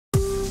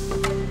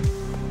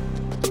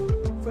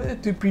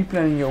consider to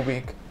pre-planning your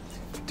week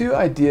 2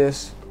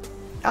 ideas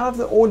out of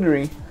the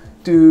ordinary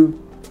to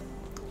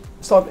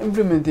start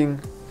implementing,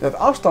 that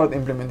I've started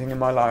implementing in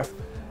my life,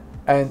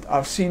 and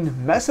I've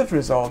seen massive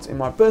results in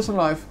my personal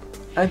life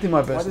and in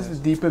my business. What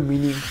is the deeper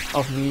meaning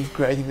of me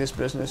creating this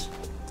business?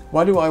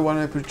 What do I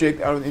want to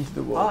project out into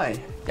the world? Hi,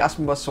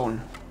 Jasper Basson.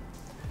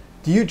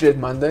 Do you dread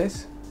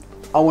Mondays?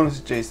 I want to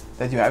suggest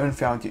that you haven't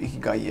found your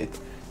Ikigai yet.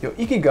 Your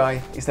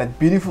Ikigai is that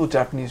beautiful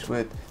Japanese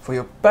word for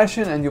your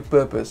passion and your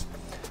purpose,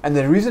 and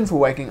the reason for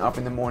waking up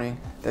in the morning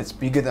that's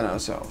bigger than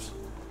ourselves.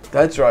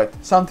 That's right,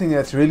 something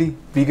that's really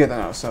bigger than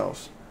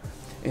ourselves.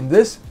 In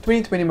this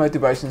 2020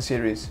 motivation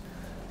series,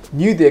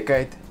 New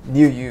Decade,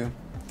 New You,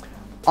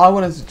 I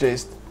want to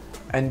suggest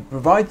and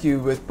provide you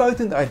with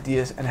potent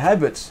ideas and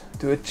habits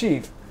to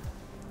achieve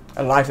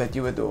a life that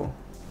you adore.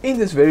 In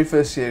this very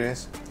first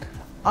series,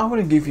 I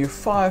want to give you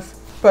 5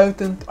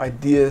 potent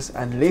ideas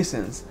and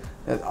lessons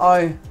that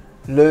I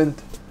learned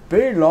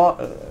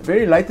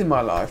very late in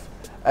my life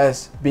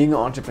as being an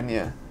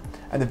entrepreneur.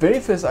 And the very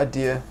first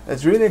idea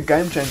that's really a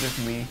game changer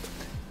for me,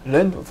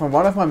 learned from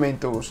one of my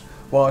mentors,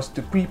 was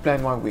to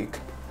pre-plan my week.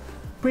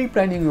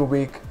 Pre-planning your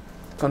week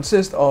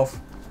consists of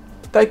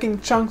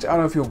taking chunks out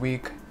of your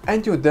week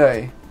and your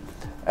day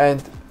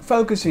and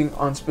focusing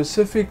on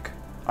specific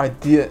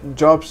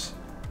jobs,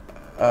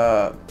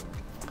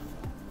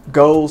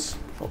 goals,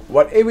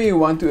 whatever you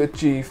want to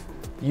achieve.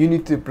 You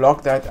need to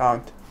block that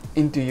out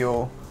into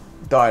your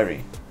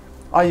diary.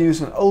 I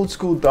use an old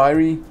school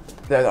diary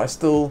that I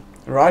still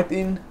write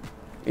in.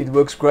 It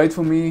works great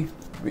for me.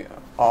 I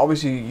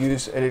obviously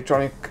use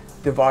electronic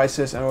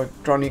devices and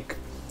electronic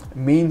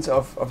means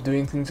of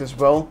doing things as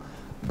well,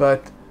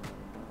 but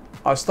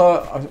I'm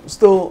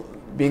still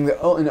being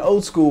in the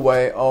old school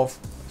way of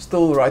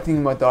still writing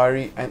in my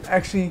diary and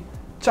actually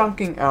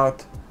chunking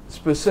out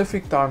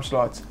specific time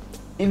slots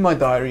in my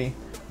diary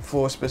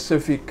for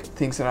specific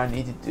things that I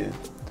need to do.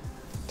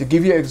 To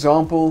give you an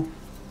example,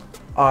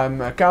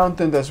 I'm an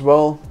accountant as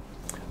well.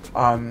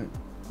 I'm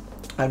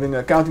having an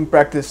accounting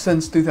practice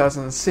since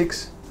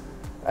 2006,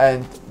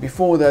 and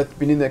before that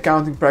been in the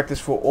accounting practice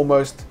for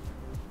almost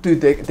 2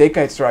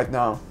 decades right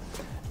now.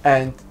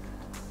 And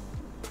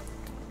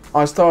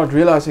I started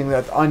realizing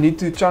that I need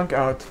to chunk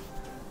out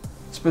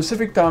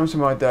specific times in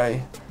my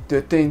day to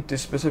attend to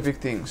specific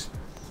things.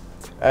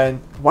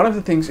 And one of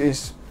the things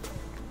is,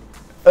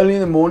 early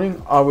in the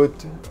morning I would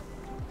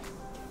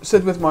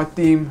sit with my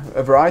team,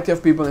 a variety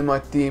of people in my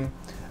team,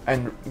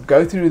 and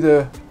go through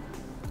the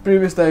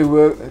previous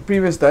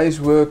day's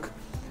work,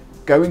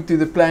 going to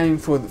the planning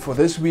for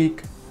this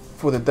week,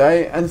 for the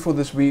day and for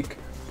this week,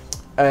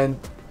 and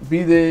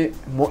be there,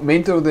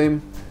 mentor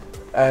them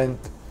and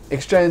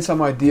exchange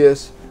some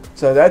ideas.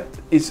 So that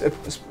is a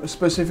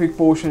specific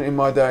portion in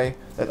my day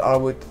that I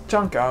would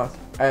chunk out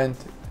and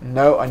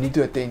know I need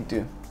to attend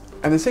to.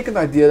 And the second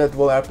idea that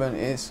will happen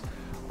is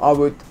I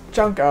would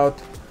chunk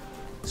out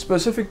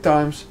specific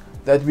times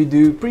that we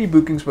do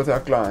pre-bookings with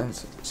our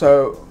clients.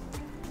 So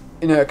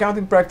in an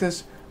accounting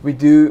practice, we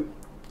do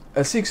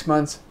a 6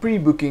 months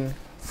pre-booking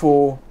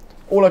for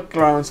all our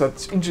clients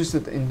that's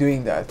interested in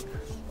doing that.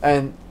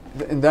 And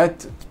in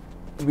that,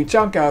 we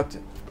chunk out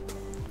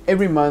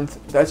every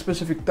month that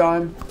specific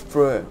time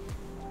for an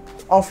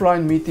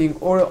offline meeting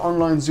or an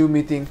online Zoom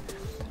meeting,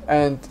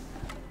 and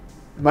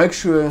make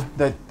sure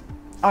that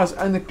us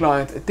and the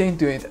client attend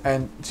to it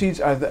and see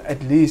each other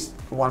at least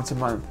once a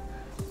month.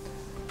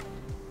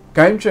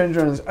 Game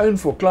changer on its own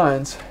for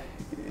clients.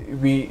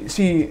 We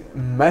see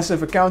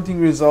massive accounting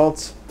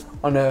results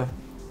on a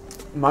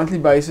monthly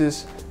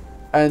basis,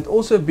 and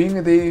also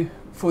being there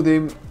for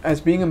them as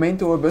being a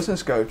mentor or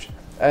business coach,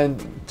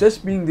 and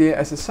just being there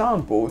as a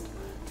soundboard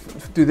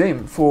to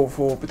them for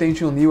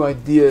potential new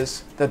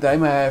ideas that they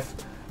may have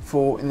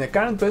for in their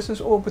current business,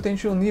 or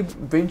potential new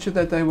venture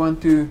that they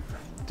want to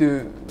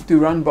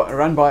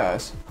run by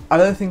us.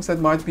 Other things that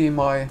might be in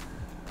my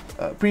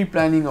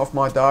pre-planning of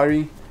my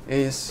diary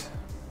is,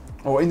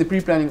 or in the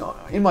pre-planning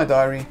in my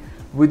diary,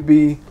 would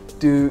be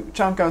to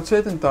chunk out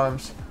certain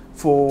times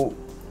for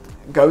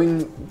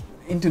going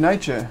into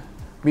nature.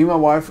 Me and my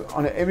wife,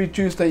 on every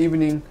Tuesday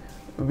evening,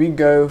 we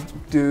go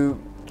to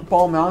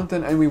Palm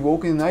Mountain and we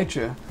walk in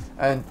nature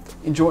and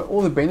enjoy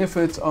all the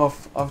benefits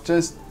of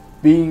just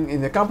being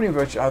in the company of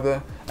each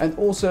other, and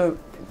also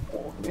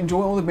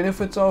enjoy all the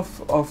benefits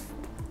of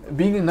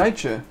being in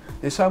nature.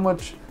 There's a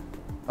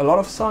lot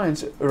of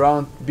science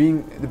around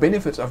the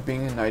benefits of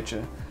being in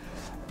nature.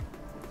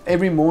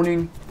 Every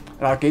morning,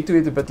 and I'll get to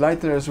it a bit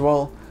later as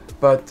well,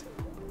 but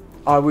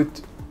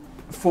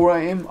 4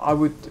 AM I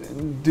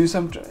would do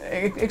some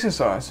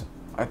exercise.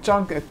 I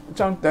chunk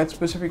that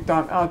specific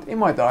time out in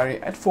my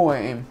diary at 4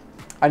 AM.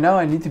 I know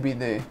I need to be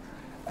there,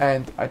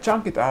 and I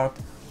chunk it out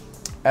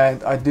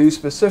and I do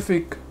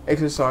specific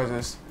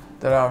exercises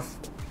that I've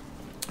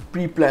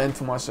pre-planned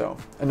for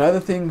myself. Another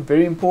thing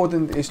very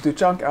important is to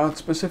chunk out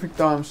specific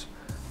times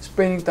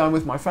spending time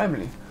with my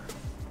family.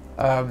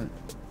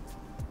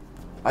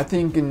 I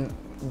think in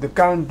the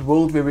current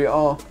world where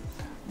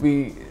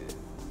we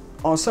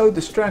are so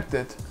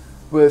distracted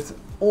with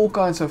all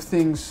kinds of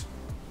things,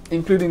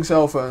 including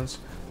cell phones,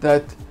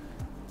 that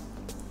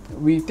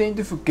we tend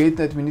to forget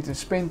that we need to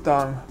spend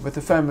time with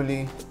the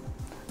family,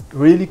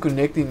 really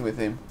connecting with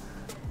them.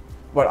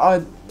 What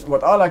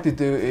I like to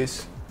do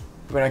is,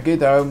 when I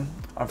get home,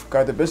 I've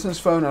got a business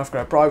phone, I've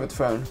got a private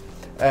phone,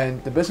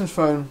 and the business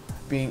phone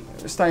being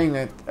staying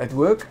at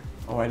work,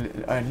 or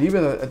I leave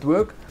it at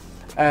work,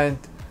 and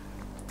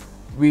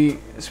we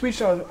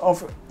switch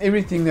off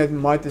everything that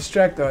might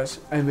distract us,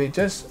 and we're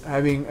just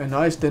having a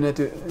nice dinner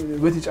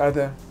with each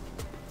other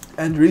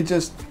and really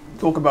just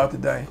talk about the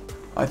day.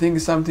 I think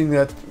it's something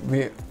that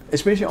we,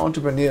 especially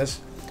entrepreneurs,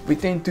 we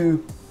tend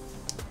to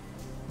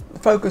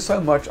focus so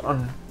much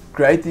on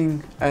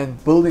creating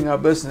and building our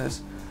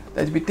business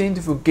that we tend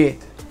to forget,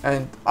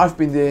 and I've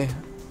been there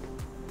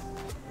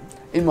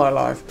in my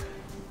life,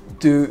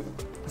 to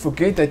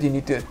forget that you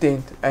need to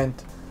attend and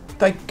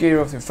take care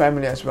of your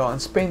family as well,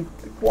 and spend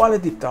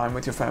quality time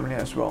with your family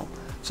as well.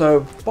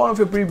 So part of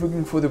your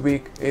pre-booking for the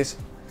week is,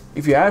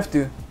 if you have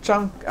to,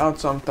 chunk out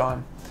some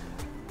time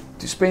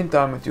to spend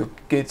time with your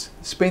kids,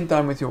 spend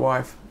time with your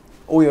wife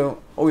or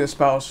your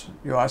spouse,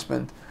 your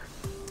husband,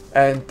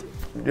 and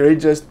really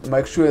just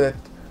make sure that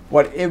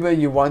whatever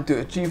you want to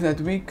achieve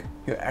that week,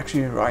 you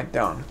actually write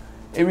down.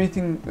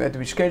 Everything that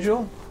we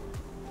schedule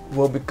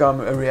will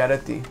become a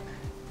reality.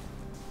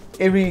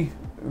 Every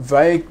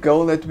vague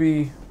goal that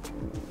we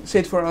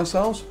set for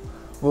ourselves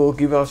will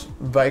give us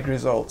vague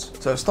results.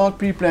 So start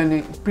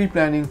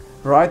pre-planning,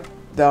 write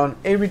down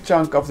every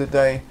chunk of the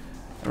day,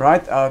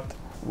 write out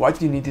what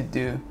you need to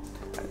do,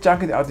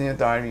 chunk it out in your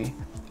diary,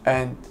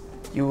 and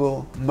you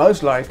will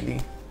most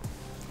likely,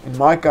 in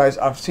my case,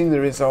 I've seen the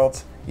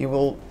results, you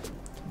will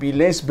be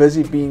less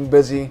busy being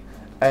busy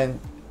and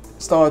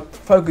start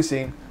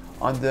focusing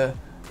on the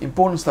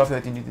important stuff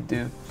that you need to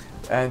do,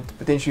 and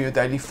potentially your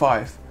daily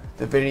 5,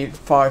 the very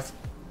 5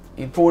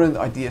 important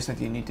ideas that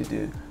you need to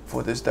do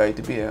for this day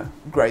to be a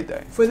great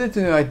day. Further to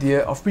the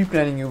idea of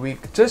pre-planning your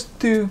week, just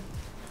 2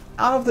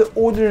 out of the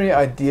ordinary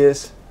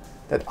ideas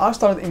that I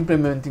started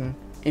implementing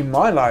in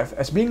my life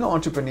as being an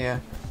entrepreneur,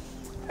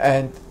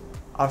 and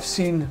I've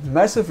seen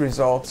massive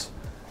results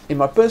in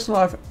my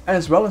personal life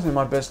as well as in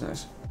my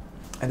business.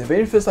 And the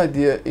very first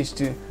idea is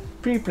to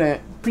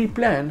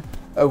pre-plan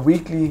a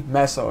weekly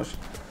massage.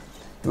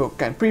 You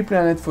can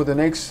pre-plan it for the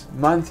next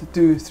month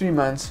to 3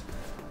 months,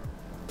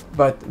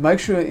 but make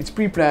sure it's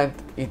pre-planned,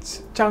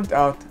 it's chunked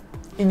out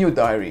in your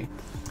diary.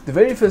 The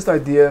very first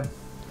idea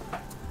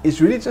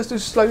is really just to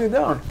slow you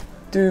down,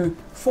 to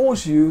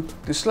force you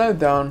to slow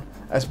down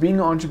as being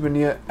an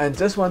entrepreneur and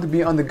just want to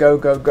be on the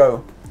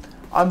go.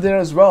 I'm there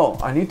as well.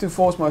 I need to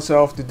force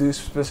myself to do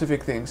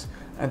specific things,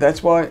 and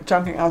that's why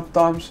chunking out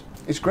times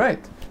is great,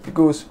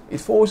 because it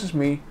forces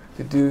me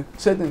to do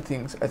certain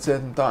things at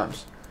certain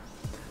times.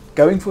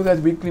 Going for that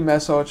weekly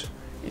massage,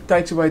 it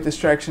takes away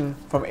distraction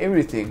from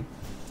everything,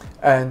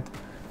 and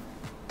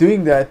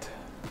doing that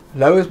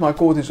lowers my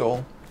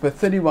cortisol by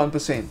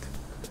 31%.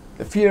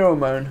 The fear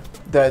hormone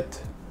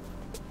that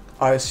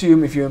I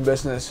assume if you're in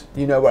business,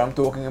 you know what I'm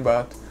talking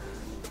about.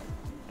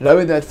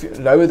 Lower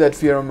that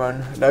fear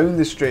hormone, lowering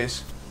the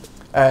stress.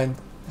 And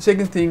the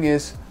second thing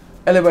is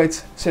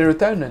elevates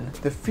serotonin,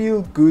 the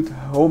feel-good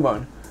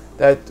hormone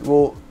that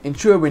will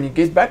ensure when you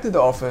get back to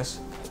the office,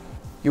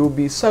 you will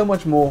be so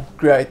much more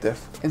creative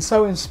and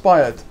so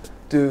inspired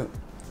to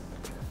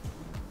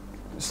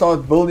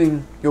start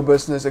building your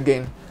business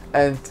again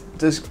and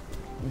just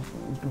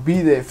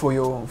be there for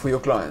your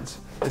clients.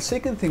 The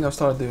second thing I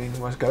started doing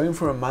was going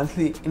for a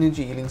monthly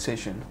energy healing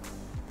session.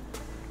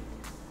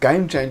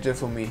 Game changer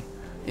for me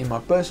in my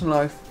personal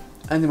life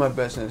and in my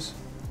business.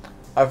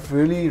 I've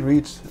really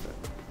reached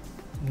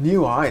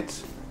new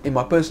heights in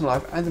my personal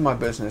life and in my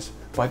business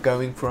by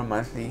going for a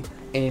monthly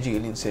energy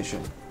healing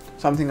session.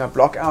 Something I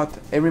block out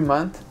every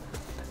month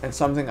and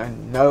something I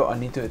know I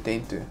need to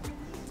attend to.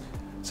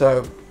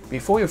 So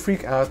before you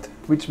freak out,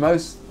 which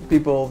most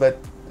people, that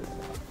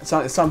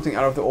it's something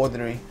out of the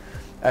ordinary,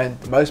 and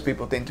most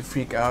people tend to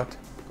freak out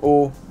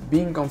or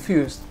being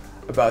confused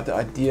about the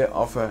idea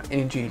of an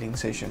energy healing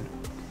session.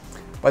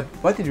 But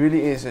what it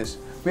really is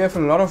we have a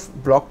lot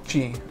of block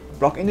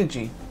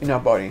energy in our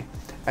body,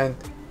 and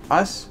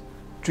us,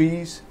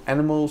 trees,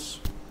 animals,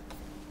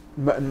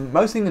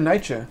 most things in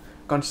nature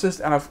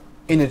consist out of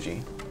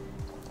energy,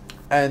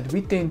 and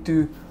we tend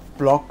to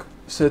block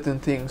certain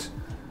things.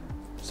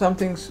 Some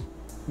things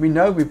we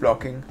know we're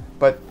blocking,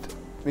 but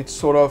it's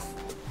sort of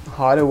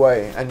hide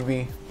away and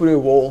we put a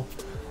wall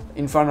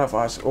in front of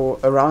us or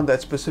around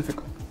that specific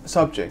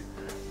subject.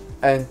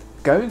 And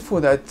going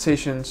for that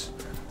sessions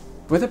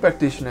with a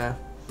practitioner,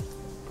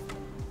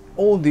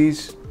 all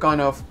these kind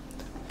of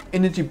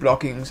energy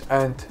blockings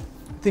and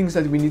things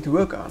that we need to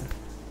work on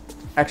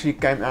actually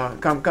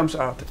comes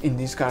out in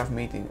these kind of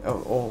meetings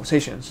or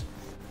sessions.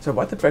 So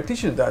what the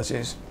practitioner does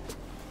is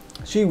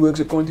she works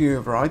according to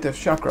a variety of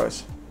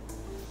chakras,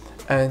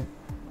 and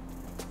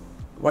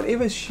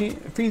whatever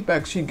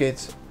feedback she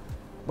gets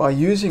by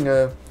using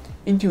her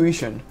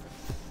intuition,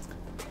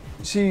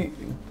 she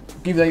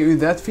gives you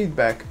that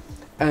feedback,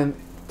 and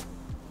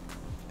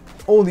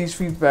all these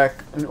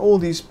feedback and all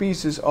these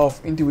pieces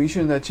of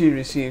intuition that she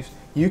receives,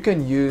 you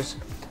can use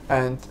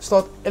and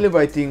start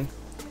elevating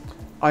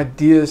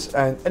ideas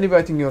and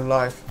elevating your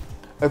life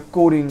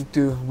according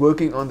to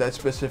working on that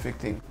specific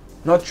thing.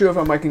 Not sure if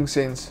I'm making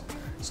sense.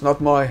 It's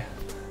not my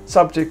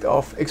subject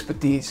of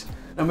expertise.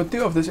 Number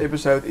 2 of this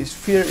episode is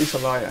fear is a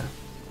liar.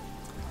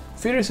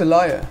 Fear is a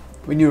liar.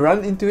 When you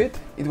run into it,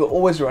 it will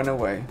always run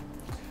away.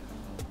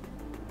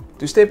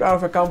 To step out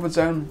of a comfort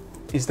zone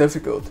is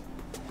difficult.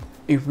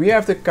 If we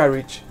have the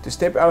courage to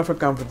step out of a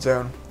comfort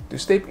zone, to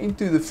step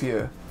into the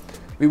fear,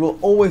 we will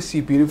always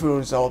see beautiful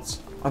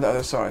results on the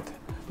other side.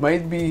 May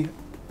it be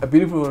a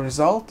beautiful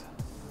result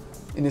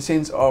in the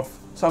sense of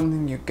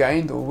something you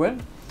gained or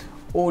win,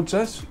 or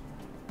just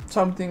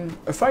something,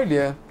 a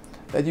failure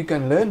that you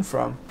can learn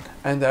from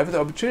and have the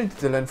opportunity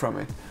to learn from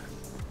it.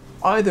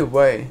 Either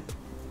way,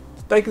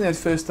 taking that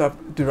first step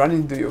to run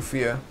into your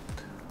fear,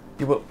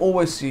 you will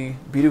always see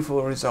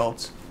beautiful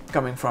results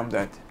coming from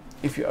that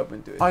if you're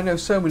open to it. I know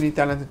so many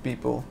talented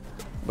people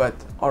but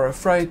are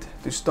afraid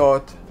to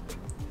start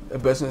a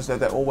business that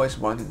they always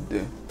wanted to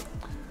do.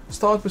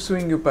 Start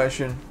pursuing your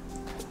passion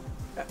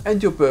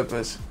and your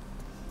purpose,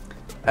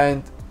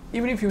 and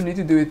even if you need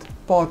to do it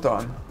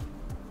part-time,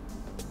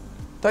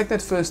 take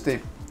that first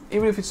step.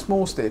 Even if it's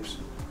small steps,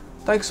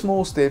 take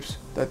small steps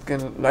that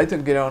can later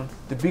get on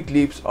the big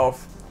leaps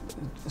of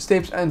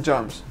steps and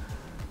jumps.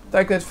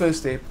 Take that first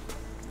step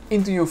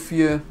into your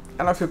fear,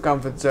 out of your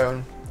comfort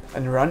zone,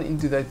 and run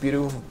into that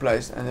beautiful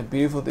place and a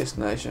beautiful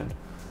destination.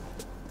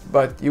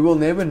 But you will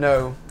never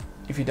know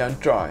if you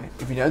don't try,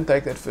 if you don't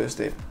take that first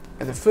step.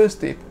 And the first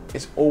step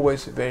is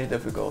always very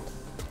difficult.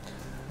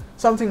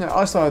 Something that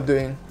I started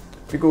doing,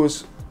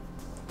 because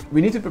we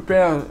need to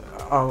prepare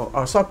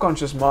our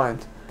subconscious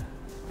mind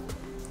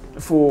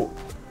for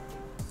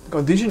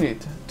condition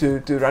it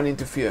to run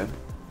into fear.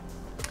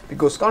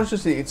 Because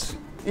consciously it's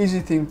easy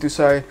thing to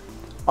say,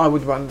 I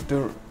would run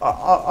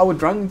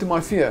into my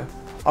fear.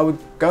 I would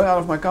go out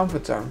of my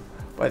comfort zone.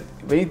 But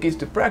when it gets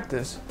to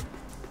practice,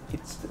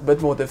 it's a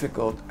bit more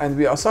difficult, and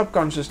we are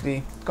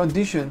subconsciously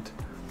conditioned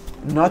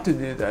not to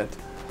do that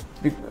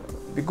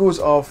because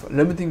of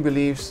limiting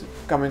beliefs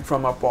coming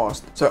from our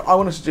past. So I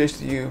want to suggest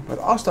to you what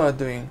I started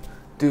doing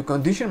to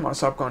condition my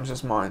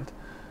subconscious mind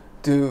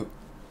to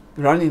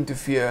run into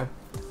fear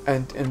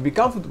and be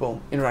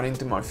comfortable in running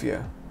into my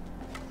fear.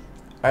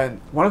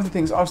 And one of the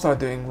things I started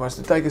doing was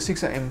to take a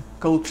 6 AM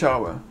cold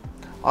shower.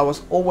 I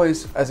was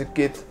always, as a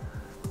kid,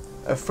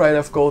 afraid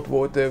of cold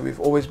water. We've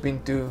always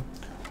been to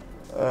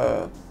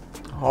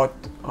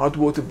hot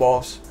water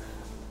baths.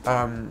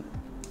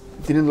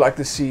 Didn't like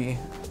the sea.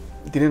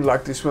 Didn't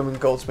like to swim in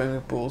cold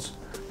swimming pools.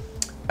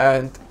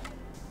 And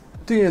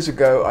 2 years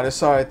ago, I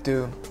decided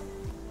to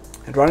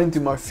run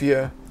into my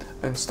fear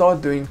and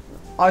start doing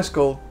ice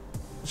cold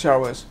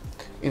showers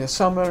in the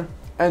summer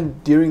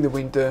and during the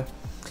winter,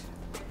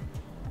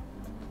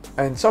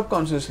 and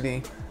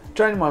subconsciously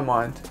train my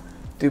mind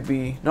to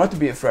not to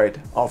be afraid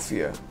of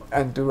fear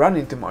and to run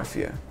into my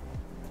fear.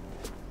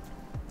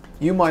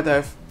 You might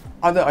have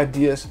other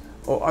ideas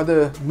or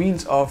other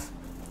means of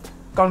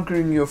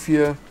conquering your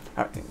fear.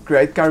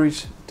 Create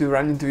courage to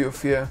run into your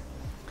fear.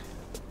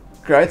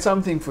 Create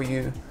something for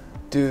you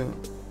to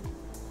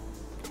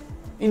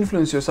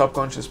influence your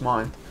subconscious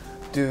mind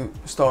to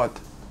start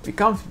be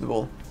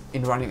comfortable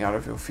in running out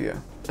of your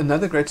fear.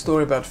 Another great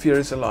story about fear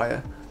is a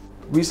liar.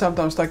 We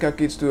sometimes take our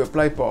kids to a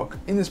play park.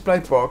 In this play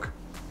park,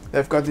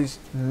 they've got these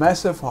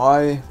massive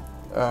high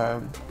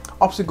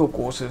obstacle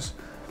courses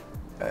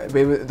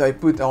where they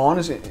put a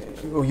harness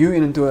or you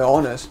into a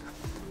harness,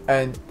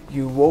 and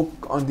you walk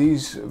on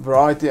these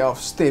variety of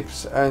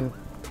steps and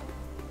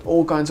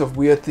all kinds of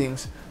weird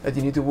things that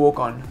you need to walk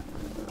on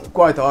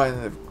quite high.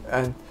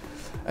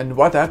 And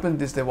what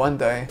happened is that one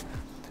day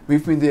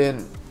we've been there,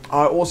 and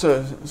I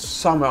also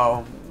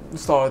somehow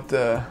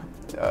started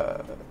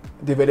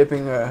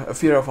developing a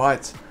fear of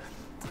heights,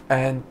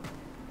 and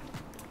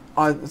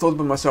I thought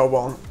to myself,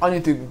 well, I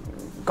need to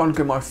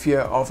conquer my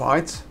fear of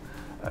heights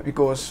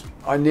because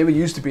I never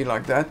used to be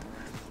like that.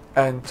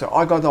 And so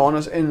I got the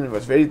harness in. It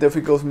was very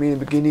difficult for me in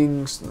the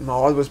beginning. My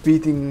heart was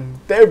beating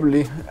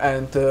terribly,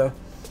 and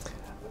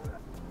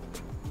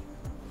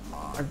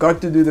I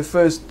got to do the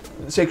first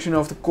section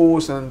of the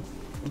course and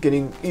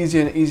getting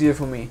easier and easier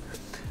for me.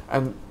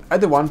 And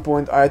at the one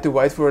point I had to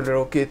wait for a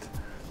little kid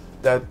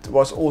that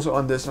was also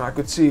on this, and I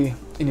could see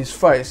in his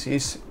face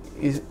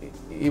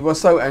he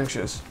was so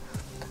anxious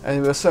and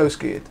he was so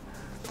scared.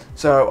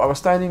 So I was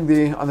standing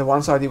there. On the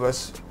one side, he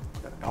was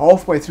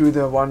halfway through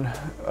the one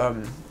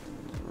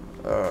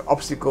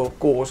obstacle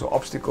course or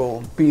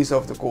obstacle piece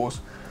of the course,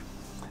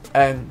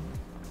 and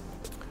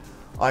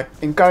I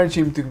encouraged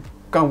him to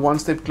come one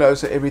step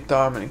closer every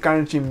time and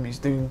encourage him. He's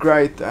doing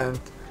great, and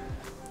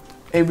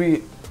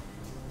every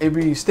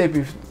step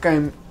he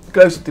came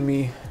closer to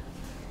me,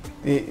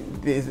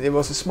 there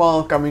was a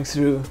smile coming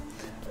through,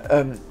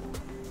 and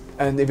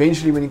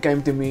eventually when he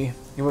came to me,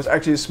 he was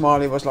actually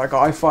smiling. It was like a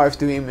high five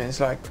to him, and it's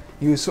like,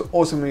 "You're so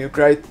awesome, you're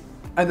great."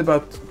 And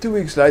about 2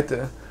 weeks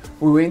later,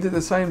 we went to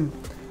the same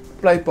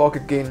play park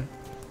again,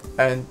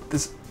 and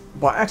this,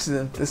 by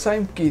accident, the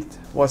same kid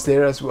was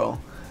there as well.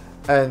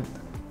 And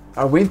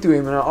I went to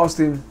him and I asked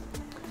him,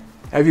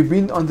 have you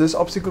been on this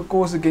obstacle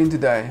course again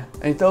today?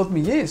 And he told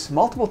me yes,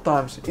 multiple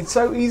times. It's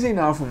so easy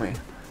now for me.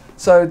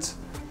 So it's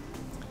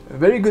a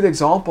very good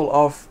example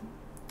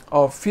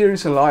of fear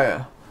is a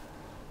liar.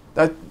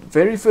 That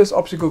very first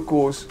obstacle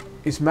course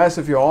is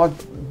massive, your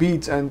heart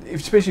beats, and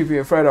especially if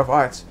you're afraid of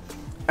heights.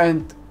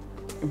 And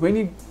when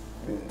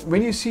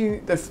you see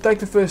take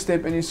the first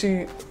step and you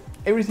see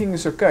everything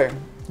is okay,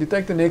 you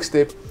take the next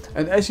step,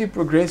 and as you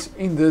progress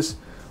in this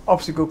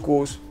obstacle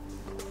course,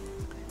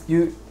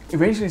 you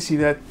eventually see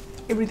that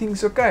everything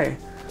is okay.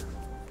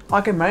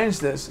 I can manage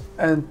this,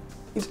 and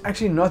it's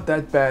actually not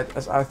that bad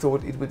as I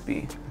thought it would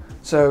be.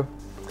 So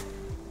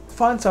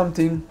find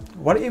something,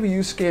 whatever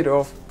you're scared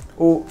of,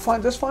 or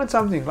just find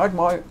something like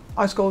my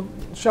ice cold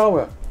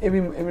shower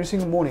every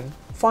single morning.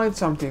 Find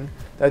something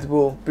that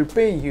will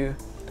prepare you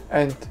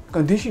and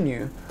condition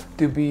you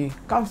to be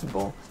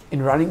comfortable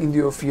in running into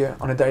your fear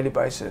on a daily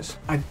basis.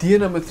 Idea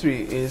number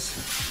 3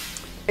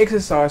 is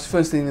exercise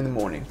first thing in the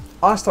morning.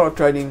 I start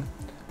training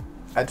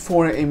at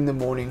 4 a.m. in the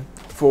morning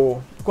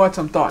for quite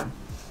some time,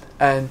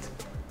 and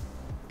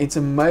it's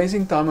an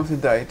amazing time of the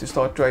day to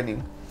start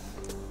training.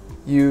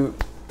 You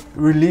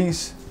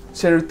release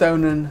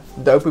serotonin,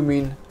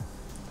 dopamine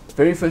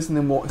very first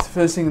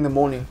thing in the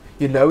morning.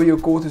 You lower your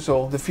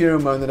cortisol, the fear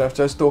hormone that I've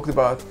just talked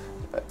about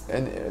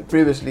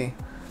previously.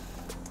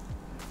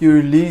 You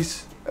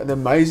release an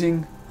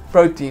amazing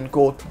protein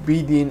called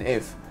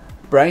BDNF,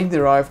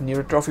 brain-derived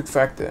neurotrophic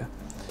factor.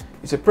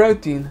 It's a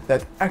protein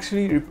that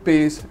actually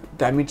repairs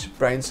damaged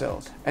brain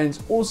cells, and it's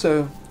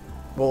also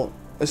will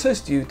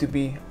assist you to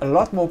be a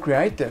lot more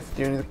creative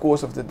during the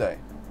course of the day.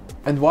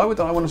 And why would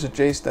I want to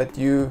suggest that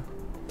you,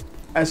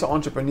 as an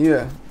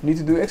entrepreneur, need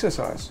to do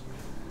exercise?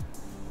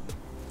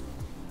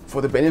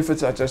 For the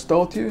benefits I just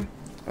told you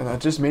and I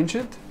just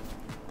mentioned,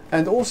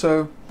 and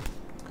also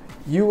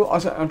you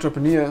as an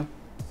entrepreneur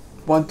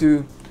want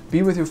to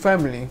be with your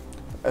family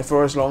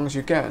for as long as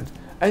you can,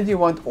 and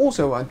you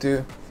also want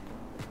to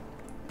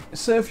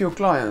serve your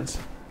clients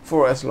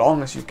for as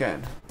long as you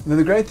can. Now,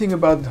 the great thing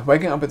about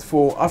waking up at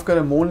 4, I've got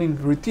a morning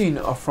routine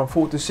of from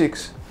 4 to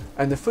 6,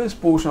 and the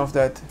first portion of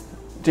that,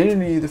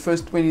 generally the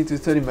first 20 to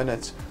 30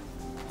 minutes,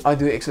 I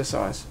do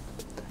exercise.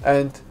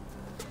 And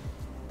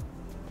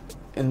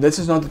this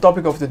is not the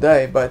topic of the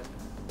day, but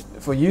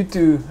for you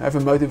to have a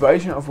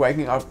motivation of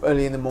waking up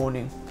early in the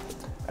morning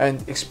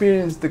and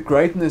experience the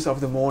greatness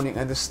of the morning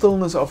and the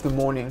stillness of the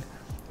morning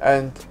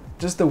and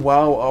just the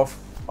wow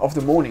of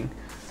the morning,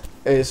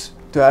 is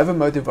to have a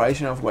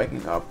motivation of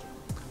waking up.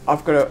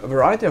 I've got a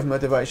variety of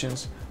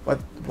motivations, but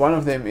one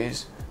of them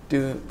is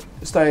to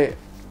stay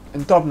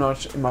in top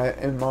notch in my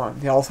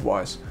health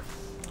wise.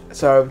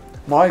 So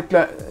my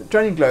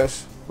training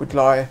clothes would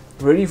lie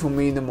ready for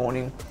me in the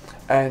morning,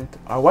 and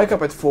I wake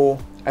up at 4,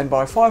 and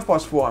by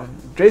 4:05 I'm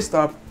dressed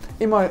up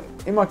in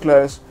my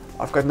clothes.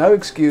 I've got no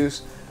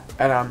excuse,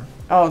 and I'm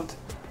out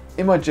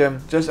in my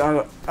gym just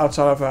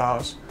outside of the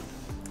house.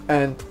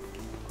 And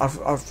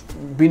I've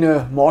been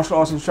a martial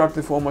arts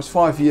instructor for almost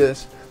 5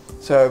 years.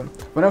 So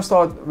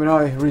when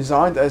I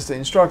resigned as the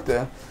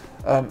instructor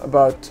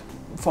about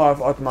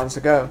 5 odd months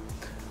ago,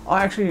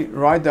 I actually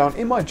write down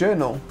in my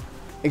journal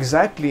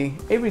exactly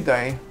every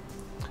day,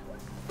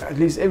 at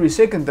least every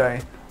second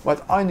day,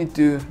 what I need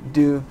to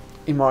do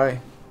in my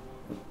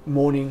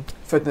morning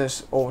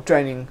fitness or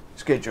training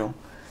schedule.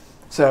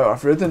 So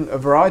I've written a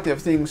variety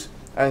of things,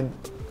 and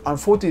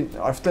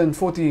I've turned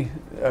 40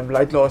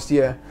 late last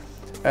year,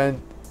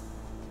 and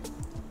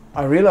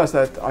I realized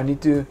that I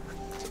need to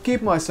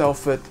keep myself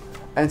fit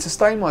and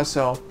sustain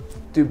myself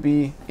to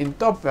be in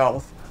top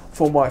health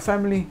for my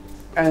family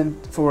and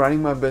for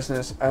running my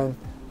business and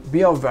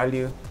be of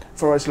value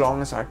for as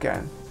long as I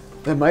can.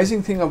 The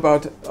amazing thing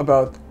about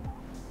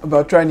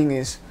training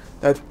is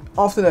that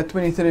after that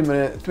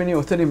 20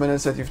 or 30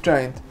 minutes that you've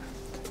trained,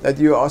 that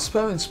you are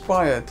so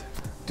inspired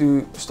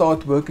to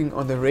start working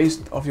on the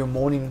rest of your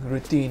morning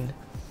routine.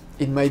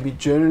 It may be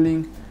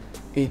journaling,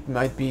 it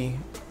might be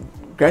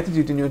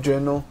gratitude in your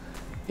journal,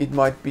 it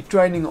might be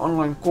training,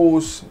 online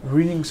course,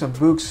 reading some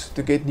books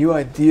to get new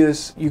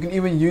ideas. You can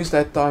even use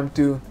that time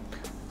to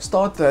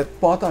start that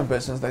part-time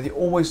business that you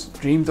always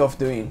dreamed of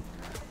doing.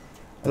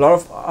 A lot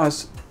of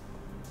us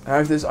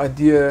have this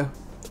idea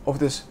of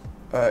this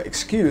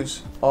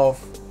excuse of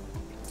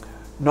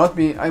not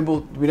being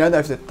able, we don't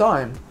have the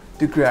time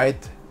to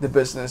create the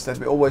business that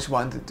we always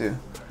wanted to.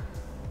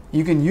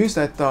 You can use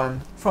that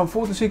time from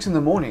 4 to 6 in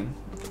the morning.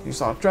 You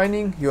start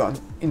training, you are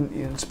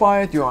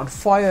inspired, you are on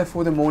fire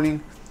for the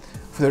morning,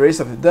 for the rest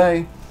of the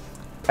day,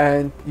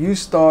 and you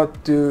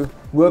start to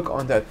work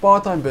on that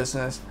part-time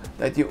business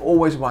that you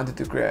always wanted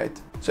to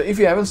create. So if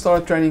you haven't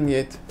started training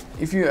yet,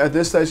 if you're at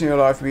this stage in your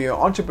life where you're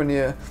an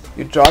entrepreneur,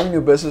 you're driving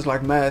your business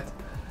like mad,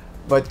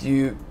 but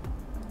you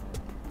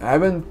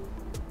haven't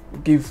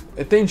give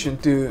attention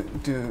to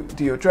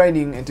your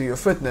training and to your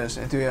fitness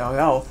and to your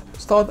health,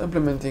 start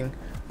implementing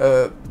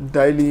a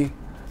daily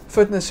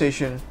fitness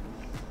session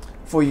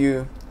for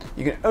you.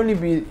 You can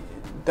only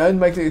don't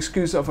make the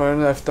excuse of I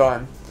don't have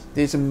time.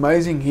 There's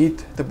amazing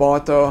HIIT,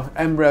 Tabata,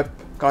 AMRAP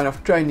kind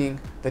of training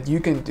that you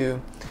can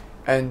do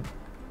and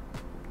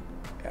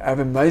have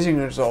amazing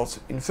results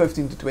in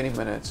 15 to 20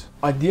 minutes.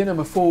 Idea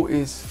number 4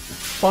 is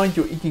find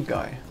your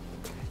Ikigai.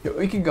 Your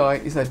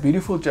Ikigai is that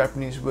beautiful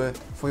Japanese word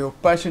for your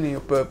passion and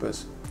your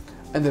purpose,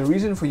 and the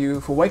reason for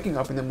you for waking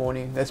up in the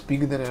morning that's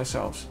bigger than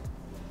ourselves.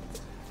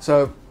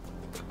 So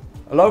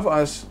a lot of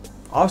us,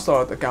 I've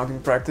started accounting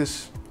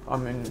practice.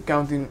 I'm in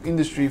accounting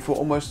industry for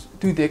almost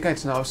 2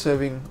 decades now,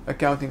 serving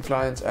accounting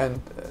clients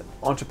and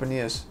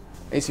entrepreneurs,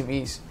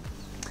 SMEs,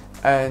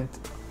 and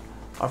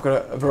I've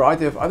got a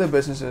variety of other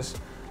businesses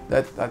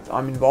that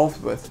I'm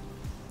involved with,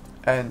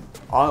 and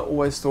I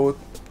always thought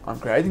I'm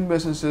creating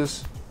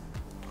businesses.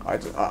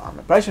 I'm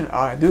a passion.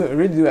 I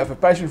really do have a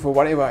passion for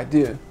whatever I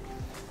do,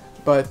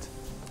 but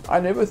I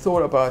never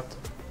thought about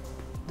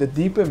the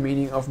deeper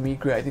meaning of me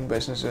creating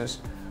businesses.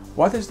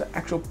 What is the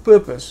actual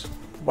purpose?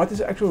 What is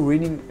the actual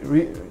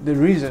the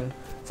reason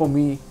for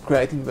me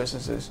creating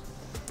businesses?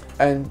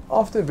 And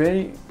after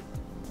very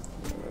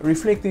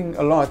reflecting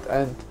a lot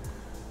and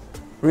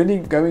really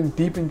going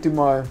deep into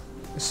my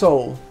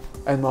soul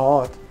and my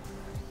heart,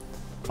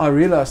 I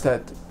realized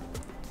that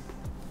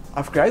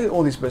I've created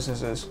all these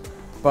businesses,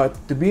 but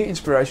to be an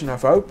inspiration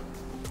of hope,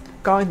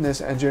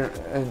 kindness, and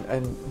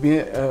be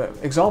an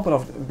example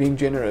of being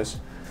generous.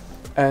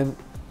 And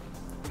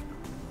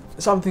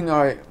something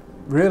I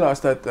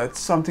realized that's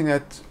something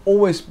that's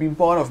always been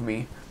part of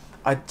me.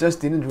 I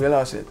just didn't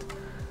realize it.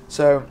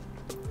 So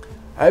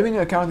having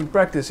an accounting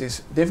practice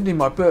is definitely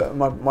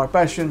my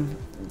passion.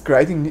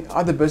 Creating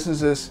other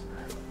businesses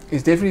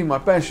is definitely my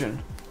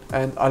passion,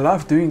 and I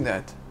love doing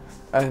that.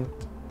 And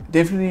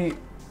definitely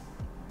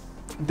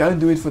don't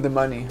do it for the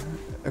money.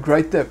 A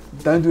great tip: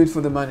 don't do it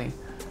for the money.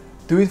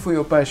 Do it for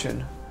your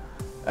passion,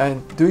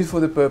 and do it for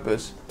the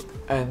purpose,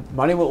 and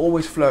money will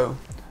always flow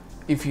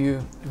if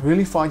you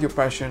really find your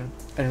passion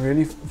and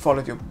really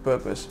follow your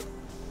purpose.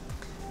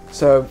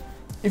 So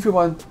if you're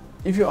on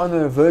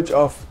the verge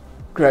of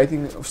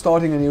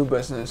starting a new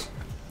business,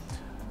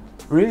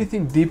 really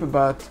think deep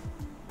about,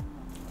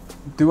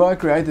 do I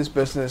create this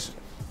business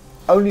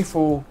only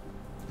for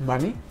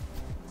money,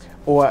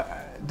 or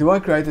do I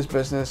create this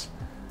business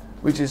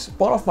which is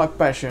part of my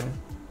passion?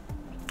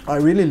 I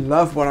really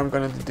love what I'm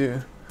going to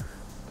do.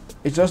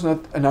 It's just not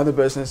another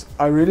business.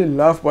 I really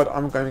love what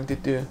I'm going to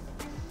do.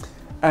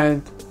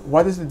 And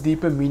what is the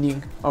deeper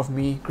meaning of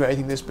me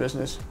creating this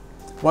business?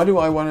 What do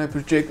I want to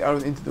project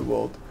out into the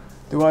world?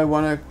 Do I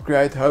want to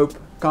create hope,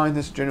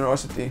 kindness,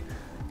 generosity?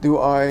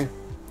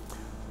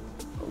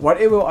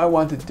 Whatever I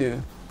want to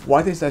do,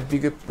 what is that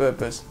bigger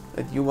purpose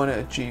that you want to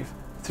achieve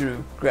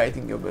through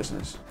creating your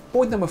business?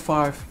 Point number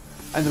 5,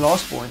 and the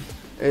last point,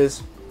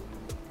 is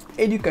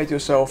educate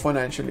yourself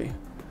financially.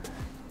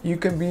 You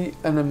can be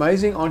an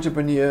amazing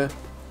entrepreneur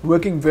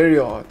working very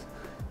hard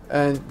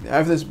and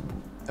have this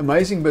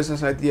amazing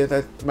business idea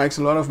that makes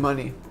a lot of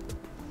money,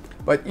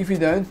 but if you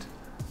don't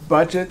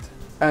budget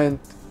and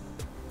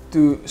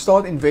to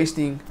start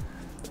investing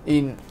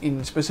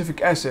in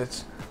specific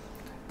assets,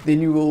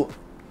 then you will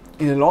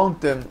in the long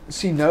term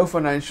see no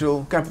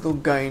financial capital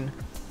gain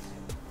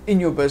in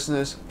your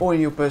business or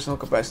in your personal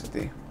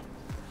capacity.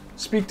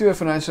 Speak to a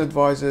financial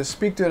advisor,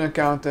 speak to an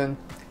accountant,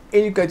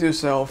 educate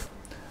yourself,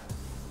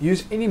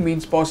 use any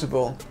means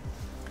possible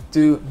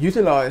to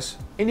utilize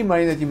any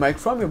money that you make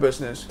from your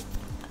business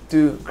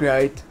to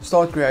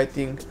start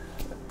creating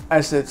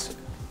assets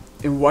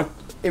in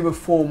whatever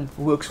form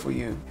works for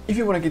you. If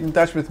you want to get in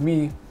touch with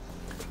me,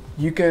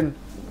 you can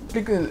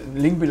click the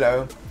link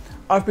below.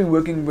 I've been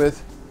working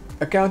with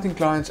accounting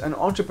clients and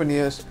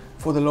entrepreneurs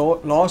for the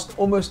last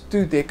almost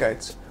 2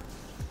 decades.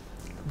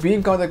 Be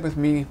in contact with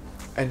me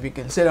and we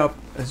can set up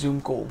a Zoom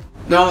call.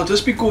 Now,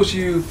 just because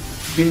you've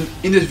been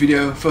in this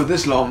video for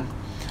this long,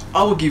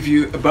 I will give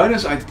you a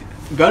bonus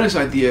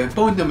idea.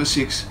 Point number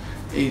 6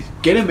 is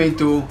get a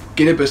mentor,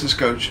 get a business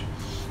coach.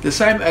 The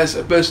same as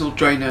a personal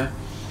trainer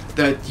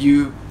that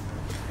you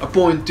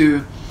appoint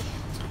to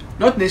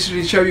not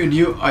necessarily show you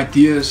new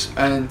ideas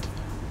and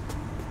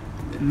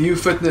new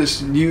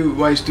fitness, new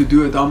ways to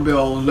do a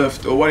dumbbell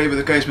lift or whatever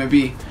the case may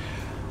be.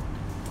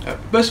 A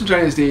personal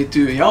trainer is there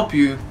to help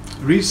you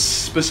reach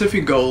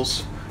specific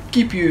goals,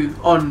 keep you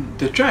on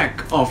the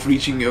track of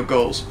reaching your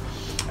goals.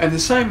 And the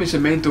same is a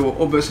mentor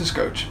or business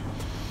coach.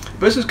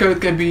 Business coach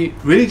can be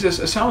really just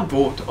a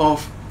soundboard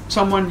of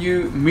someone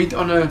you meet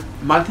on a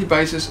monthly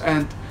basis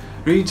and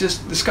really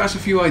just discuss a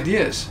few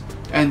ideas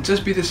and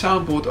just be the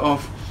soundboard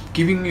of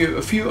giving you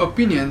a few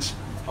opinions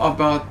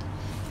about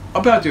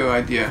your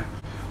idea.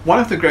 One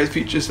of the great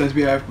features that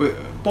we have with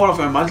part of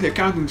our monthly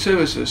accounting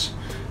services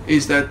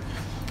is that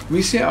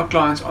we see our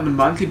clients on a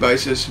monthly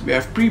basis. We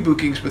have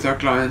pre-bookings with our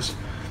clients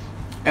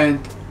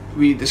and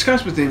we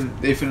discuss with them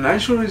their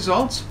financial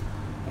results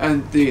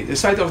and the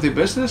state of their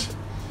business,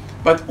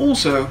 but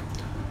also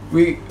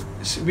we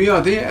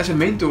are there as a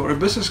mentor or a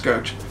business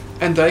coach,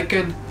 and they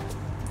can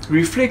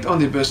reflect on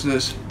their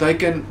business. They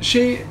can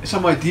share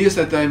some ideas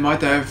that they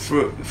might have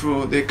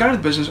for their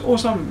current business or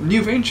some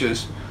new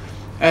ventures,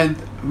 and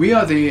we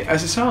are there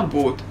as a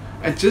soundboard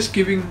and just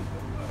giving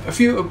a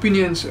few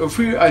opinions or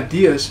few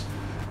ideas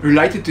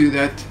related to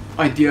that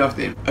idea of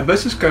them. A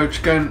business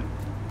coach can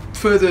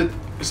further,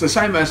 it's the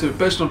same as a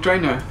personal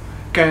trainer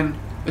can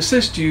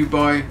assist you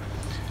by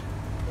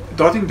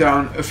jotting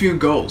down a few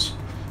goals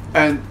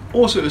and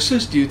also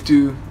assist you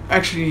to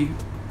actually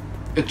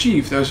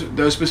achieve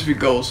those specific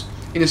goals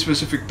in a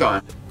specific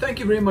time. Thank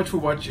you very much for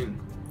watching.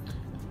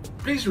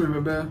 Please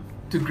remember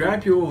to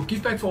grab your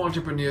gift bag for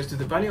entrepreneurs to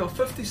the value of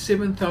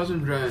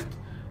 57,000 Rand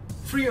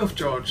free of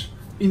charge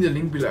in the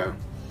link below.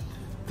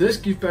 This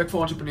gift bag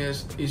for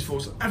entrepreneurs is for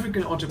South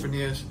African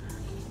entrepreneurs,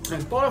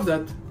 and part of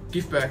that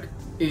gift bag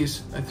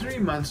is a 3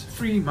 months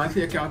free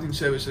monthly accounting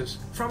services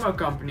from our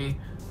company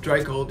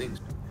Dryk Holdings.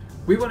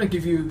 We want to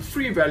give you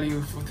free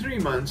value for 3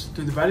 months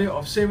to the value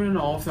of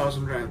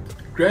 7,500 Rand.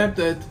 Grab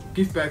that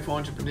gift bag for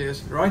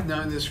entrepreneurs right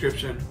now in the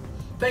description.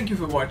 Thank you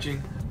for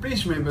watching.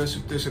 Please remember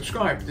to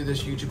subscribe to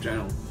this YouTube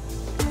channel.